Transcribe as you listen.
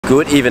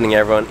Good evening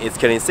everyone, it's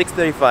currently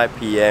 6:35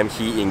 PM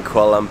here in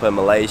Kuala Lumpur,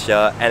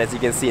 Malaysia, and as you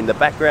can see in the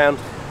background,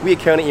 we are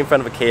currently in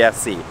front of a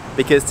KFC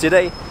because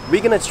today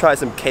we're gonna try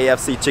some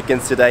KFC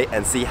chickens today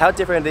and see how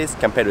different it is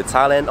compared to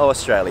Thailand or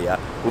Australia.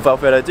 Without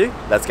further ado,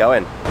 let's go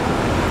in.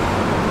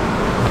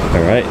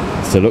 Alright,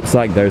 so it looks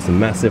like there's a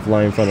massive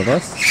line in front of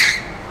us.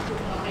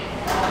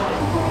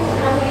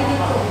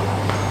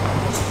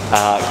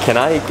 Can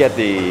I get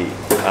the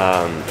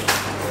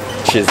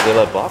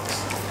Chisilla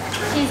box?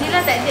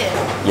 Chisilla tak ada?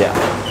 Yeah.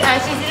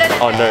 Chisilla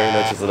tak ada. Oh no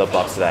Chisilla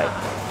box today.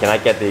 Can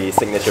I get the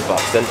signature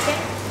box then? Okay.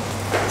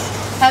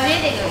 How many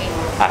they going?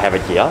 I have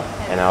it here,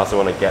 and I also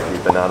want to get the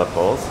banana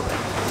balls.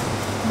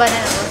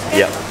 Banana balls?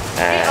 Okay. Yep.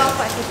 And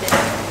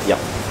yep,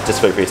 just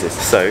 3 pieces.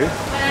 So,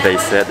 they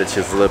said the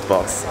Chisilla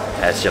box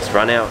has just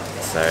run out,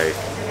 so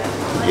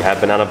you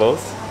have banana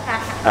balls?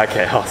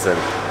 Okay,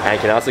 awesome. And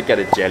can I also get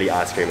a jelly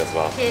ice cream as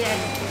well? Okay, the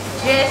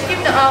ice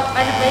cream are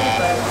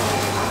unavailable.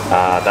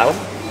 That one?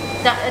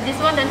 This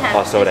one don't have.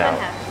 Oh, sold out.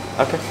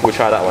 Okay, we'll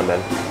try that one then.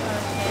 Okay,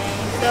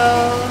 so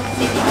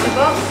signature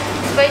box,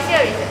 spicy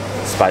or is it?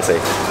 Spicy.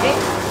 Okay.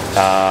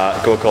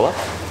 Coca-Cola?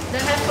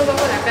 Don't have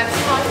Coca-Cola.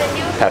 Pepsi Mountain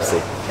Dew?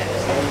 Pepsi.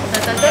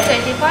 So total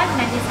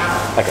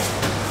 25.90. Okay,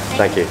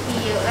 thank you.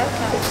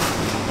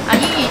 Are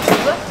you a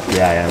YouTuber?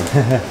 Yeah, I am.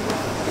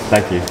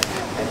 Thank you.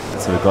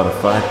 So we've got a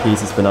 5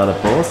 pieces banana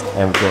balls,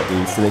 and we've got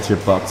the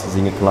signature box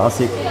Zinger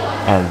Classic,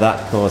 and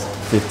that costs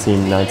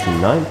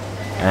 $15.99.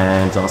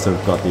 And also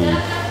we've got the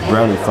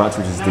brownie fudge,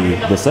 which is the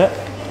dessert,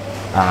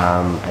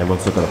 and we've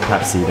also got a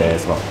Pepsi there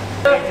as well.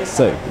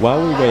 So while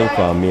we're waiting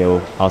for our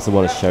meal, I also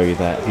want to show you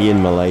that here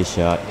in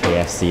Malaysia,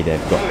 KFC,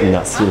 they've got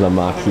nasi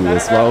lemak here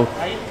as well,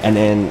 and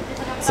then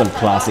some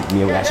classic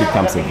meal actually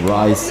comes with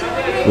rice,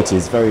 which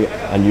is very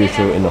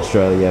unusual in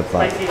Australia,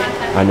 but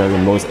I know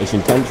in most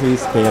Asian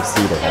countries,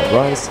 KFC, they have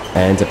rice.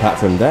 And apart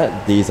from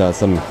that, these are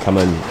some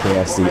common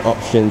KFC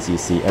options you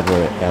see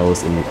everywhere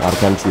else in other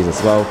countries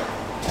as well.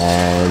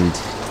 And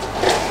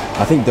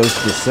I think those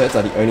desserts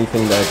are the only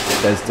thing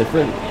that's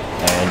different.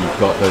 And you've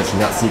got those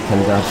nasi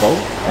kandar bowl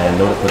and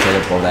loaded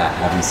potato bowl that I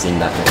haven't seen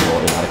that before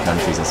in other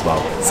countries as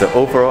well. So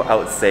overall, I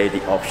would say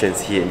the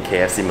options here in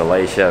KFC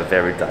Malaysia are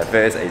very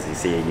diverse. As you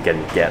see, you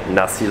can get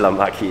nasi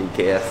lemak in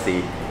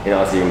KFC, and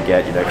also you can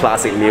get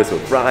classic meals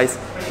with rice,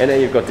 and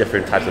then you've got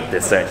different types of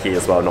dessert here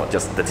as well, not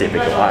just the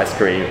typical ice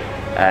cream.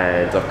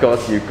 And of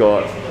course, you've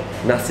got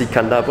nasi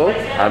kandar bowl.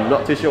 I'm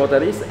not too sure what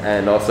that is,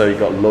 and also you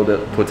got loaded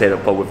potato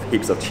bowl with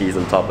heaps of cheese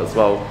on top as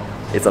well.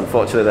 It's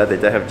unfortunate that they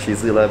don't have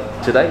Chisilla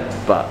today,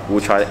 but we'll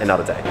try it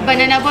another day.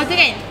 Banana ball tu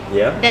kan?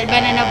 Yeah. That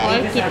banana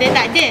ball kita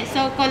tak ada.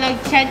 So kalau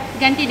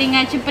ganti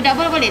dengan cempedak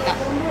ball boleh tak?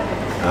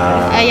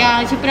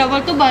 Yang cempedak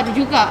ball tu baru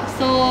juga.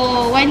 So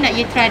why not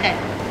you try that?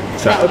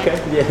 Okay,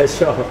 yeah,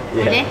 sure.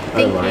 Yeah. Okay,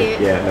 thank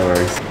you. Yeah, no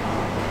worries.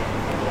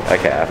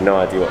 Okay, I have no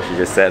idea what she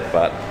just said,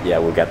 but yeah,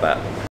 we'll get that.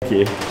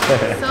 Thank you.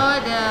 So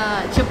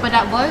the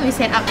cempedak ball we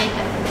set up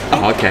later.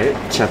 Oh, okay.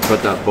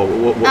 Cempedak ball.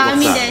 What's I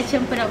mean that? the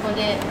cempedak ball.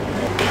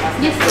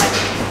 This one.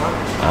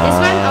 This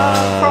one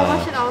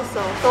promotion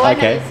also. So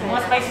okay.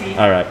 More spicy.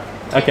 Alright.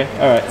 Okay,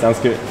 alright, sounds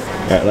good.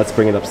 Alright, let's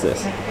bring it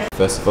upstairs.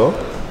 First of all,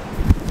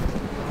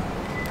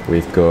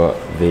 we've got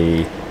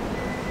the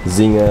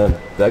Zinger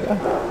burger.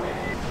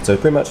 So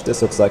pretty much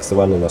this looks like the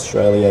one in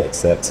Australia,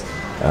 except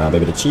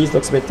maybe the cheese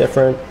looks a bit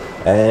different.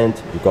 And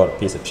we've got a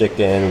piece of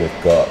chicken,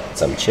 we've got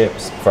some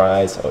chips,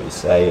 fries, or you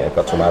say, I've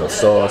got tomato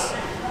sauce,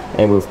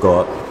 and we've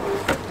got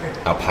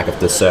our pack of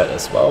dessert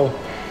as well,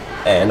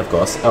 and of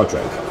course our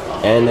drink.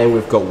 And then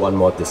we've got one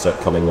more dessert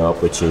coming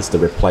up, which is the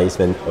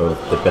replacement of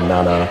the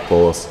banana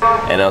balls.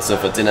 And also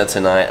for dinner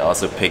tonight, I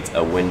also picked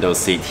a window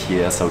seat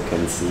here so we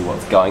can see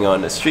what's going on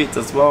in the streets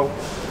as well.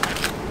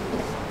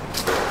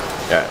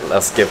 Alright,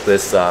 let's give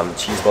this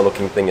cheese ball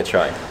looking thing a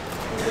try.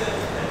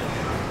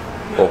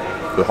 Oh,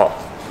 it's hot.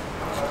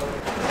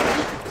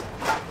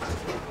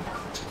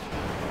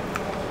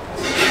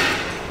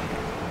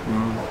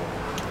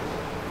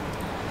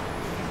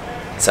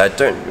 So I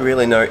don't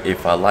really know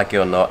if I like it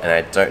or not, and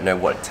I don't know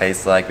what it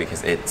tastes like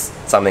because it's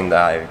something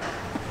that I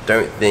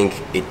don't think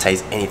it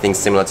tastes anything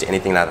similar to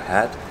anything that I've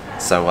had.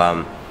 So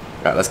alright,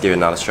 let's give it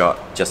another shot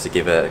just to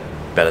give it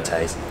a better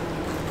taste.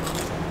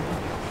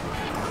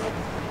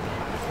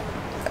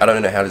 I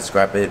don't know how to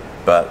describe it,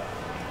 but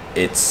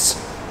it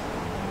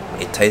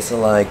tastes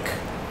like...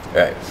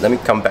 Alright, let me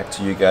come back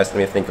to you guys, let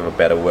me think of a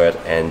better word,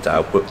 and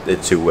I'll put the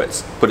 2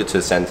 words, put it to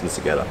a sentence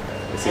together.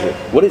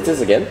 What is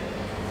this again?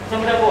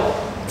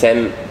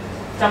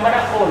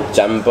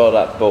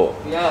 Jambarat bowl.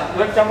 Yeah,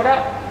 buat jambarat?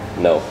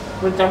 No.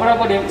 Buat jambarat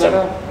apa dia?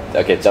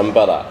 Okay,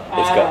 jambara.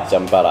 It's got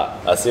jambara.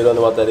 I still don't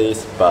know what that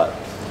is, but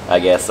I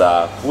guess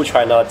we'll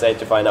try another day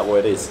to find out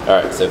what it is.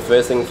 Alright, so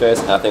first thing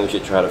first, I think we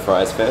should try the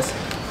fries first.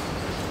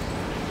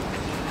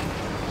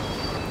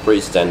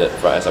 Pretty standard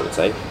fries, I would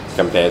say,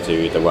 compared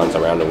to the ones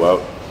around the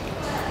world.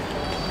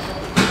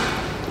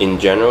 In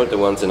general, the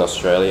ones in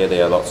Australia,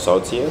 they are a lot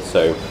saltier,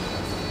 so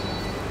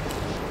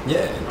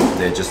yeah,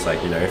 they're just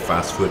like,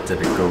 fast food,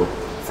 typical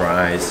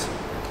fries.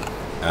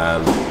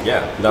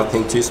 Yeah,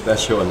 nothing too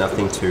special and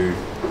nothing too,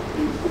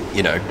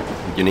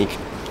 unique.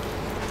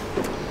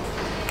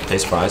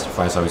 taste fries.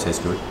 Fries always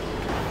taste good.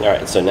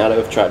 Alright, so now that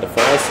we've tried the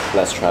fries,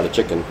 let's try the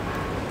chicken.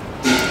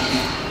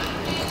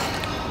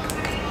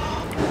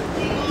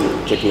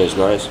 Chicken is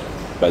nice,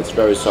 but it's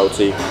very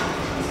salty.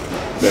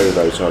 Very,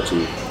 very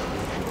salty.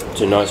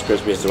 It's not as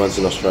crispy as the ones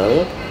in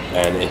Australia,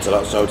 and it's a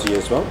lot salty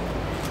as well.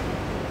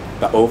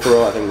 But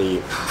overall, I think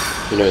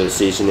the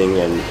seasoning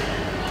and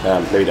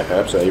maybe the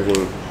herbs or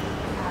everything,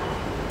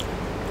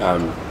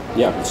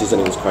 yeah, the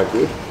seasoning is quite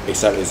good,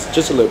 except it's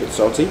just a little bit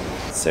salty.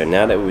 So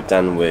now that we're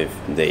done with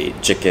the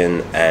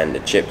chicken and the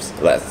chips,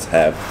 let's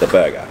have the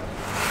burger.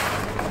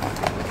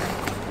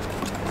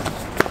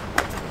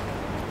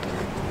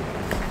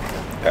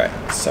 Alright,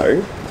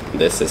 so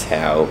this is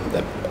how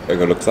the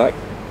burger looks like.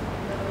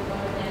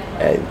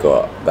 And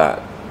got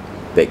that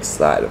big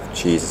slide of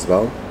cheese as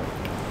well.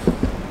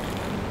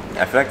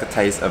 I feel like the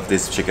taste of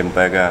this chicken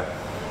burger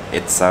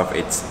itself,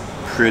 it's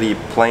pretty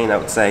plain, I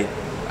would say.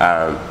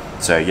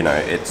 So you know,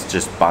 it's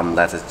just bun,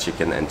 lettuce,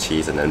 chicken and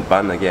cheese and then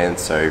bun again,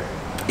 so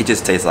it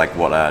just tastes like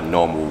what a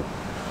normal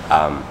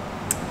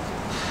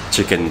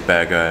chicken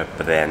burger,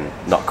 but then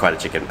not quite a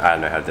chicken, I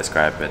don't know how to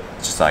describe it,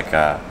 just like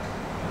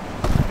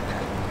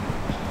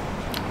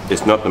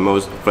it's not the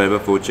most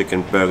flavorful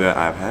chicken burger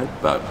I've had,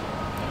 but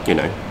you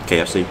know,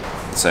 KFC.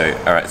 So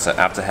alright, so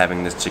after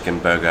having this chicken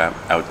burger,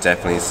 I would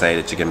definitely say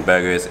the chicken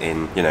burgers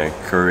in, you know,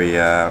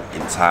 Korea,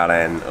 in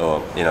Thailand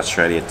or in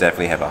Australia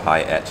definitely have a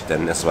higher edge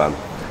than this one.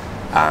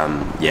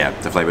 Yeah,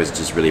 the flavor is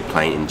just really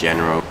plain in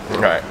general.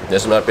 Alright,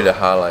 this might be the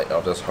highlight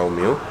of this whole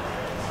meal.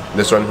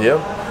 This one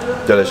here,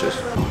 delicious.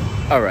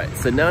 Alright,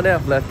 so now that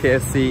I've left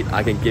KFC,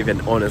 I can give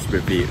an honest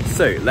review.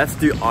 So let's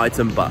do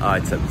item by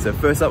item. So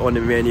first up on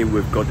the menu,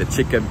 we've got the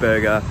chicken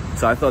burger.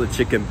 So I thought the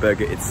chicken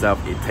burger itself,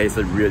 it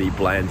tasted really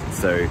bland.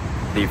 So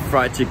the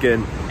fried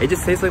chicken, it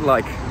just tasted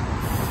like,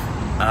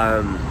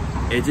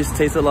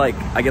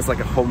 I guess like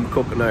a home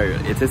cooked, no,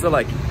 it tasted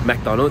like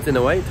McDonald's in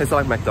a way. It tasted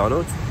like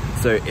McDonald's.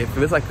 So it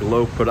feels like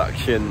low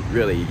production,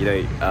 really, you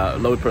know,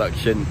 low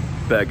production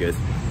burgers.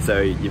 So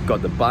you've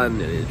got the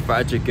bun,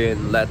 fried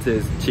chicken,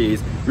 lettuce,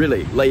 cheese,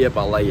 really layer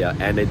by layer,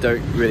 and they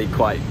don't really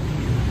quite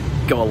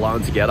go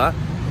along together.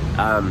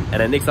 And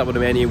then next up on the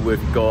menu,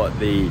 we've got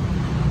the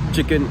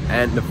chicken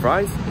and the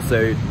fries.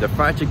 So the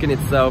fried chicken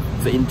itself,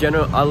 so in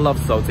general, I love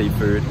salty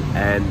food,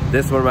 and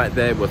this one right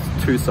there was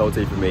too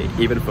salty for me,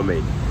 even for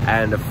me.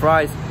 And the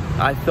fries,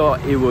 I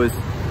thought it was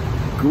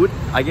good,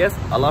 I guess.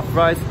 I love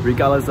fries,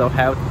 regardless of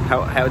how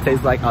it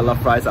tastes like. I love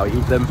fries, I'll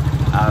eat them.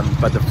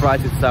 But the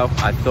fries itself,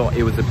 I thought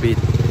it was a bit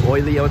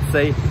oily, I would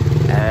say,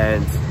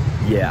 and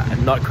yeah,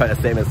 not quite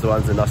the same as the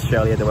ones in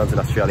Australia. The ones in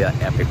Australia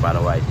are epic, by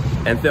the way.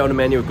 And third on the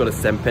menu, we've got a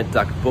Selamat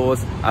Petang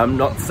balls. I'm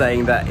not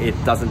saying that it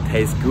doesn't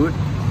taste good,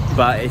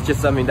 but it's just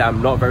something that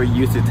I'm not very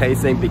used to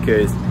tasting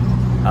because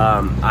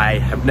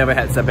I have never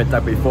had Selamat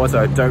Petang before,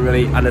 so I don't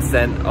really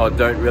understand or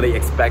don't really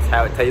expect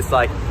how it tastes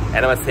like.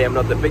 And I must say I'm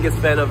not the biggest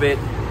fan of it,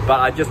 but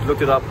I just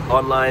looked it up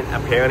online.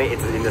 Apparently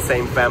it's in the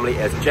same family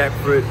as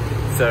jackfruit,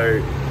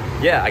 so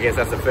yeah, I guess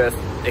that's the first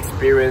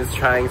experience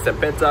trying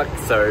Selamat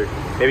Petang. So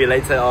maybe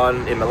later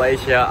on in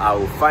Malaysia, I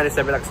will find a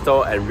Selamat Petang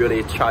store and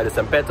really try the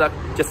Selamat Petang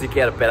just to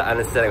get a better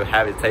understanding of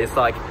how it tastes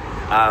like.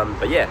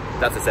 But yeah,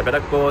 that's the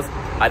Selamat Petang balls.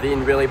 I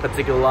didn't really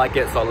particularly like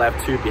it, so I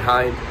left two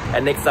behind.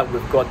 And next up,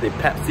 we've got the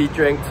Pepsi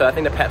drink. So I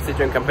think the Pepsi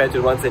drink compared to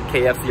the ones in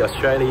KFC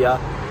Australia,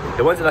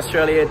 the ones in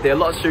Australia, they're a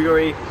lot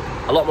sugary,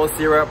 a lot more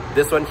syrup.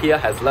 This one here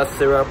has less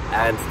syrup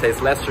and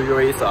tastes less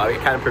sugary, so I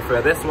kind of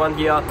prefer this one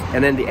here.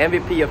 And then the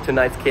MVP of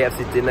tonight's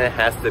KFC dinner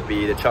has to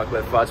be the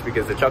chocolate fudge,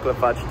 because the chocolate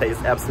fudge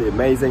tastes absolutely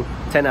amazing.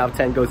 10 out of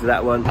 10 goes to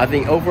that one. I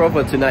think overall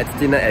for tonight's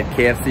dinner at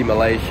KFC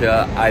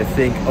Malaysia, I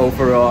think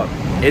overall,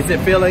 is it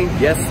filling?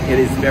 Yes, it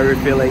is very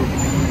filling.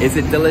 Is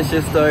it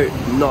delicious though?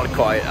 Not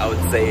quite. I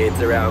would say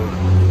it's around,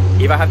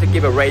 if I have to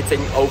give a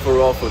rating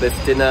overall for this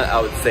dinner, I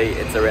would say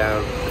it's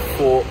around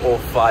 4 or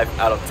 5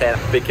 out of 10,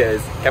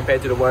 because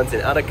compared to the ones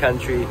in other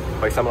countries,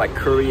 for example like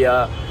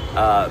Korea,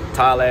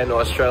 Thailand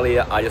or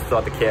Australia, I just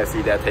thought the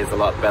KFC there tastes a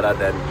lot better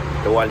than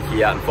the one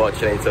here,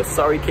 unfortunately. So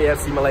sorry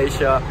KFC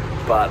Malaysia,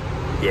 but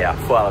yeah,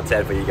 4 out of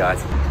 10 for you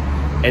guys.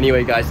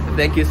 Anyway guys,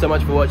 thank you so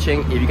much for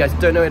watching. If you guys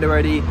don't know it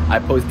already, I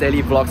post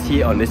daily vlogs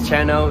here on this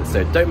channel,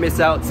 so don't miss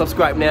out.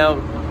 Subscribe now,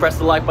 press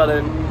the like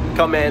button,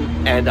 comment,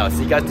 and I'll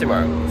see you guys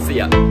tomorrow. See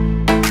ya.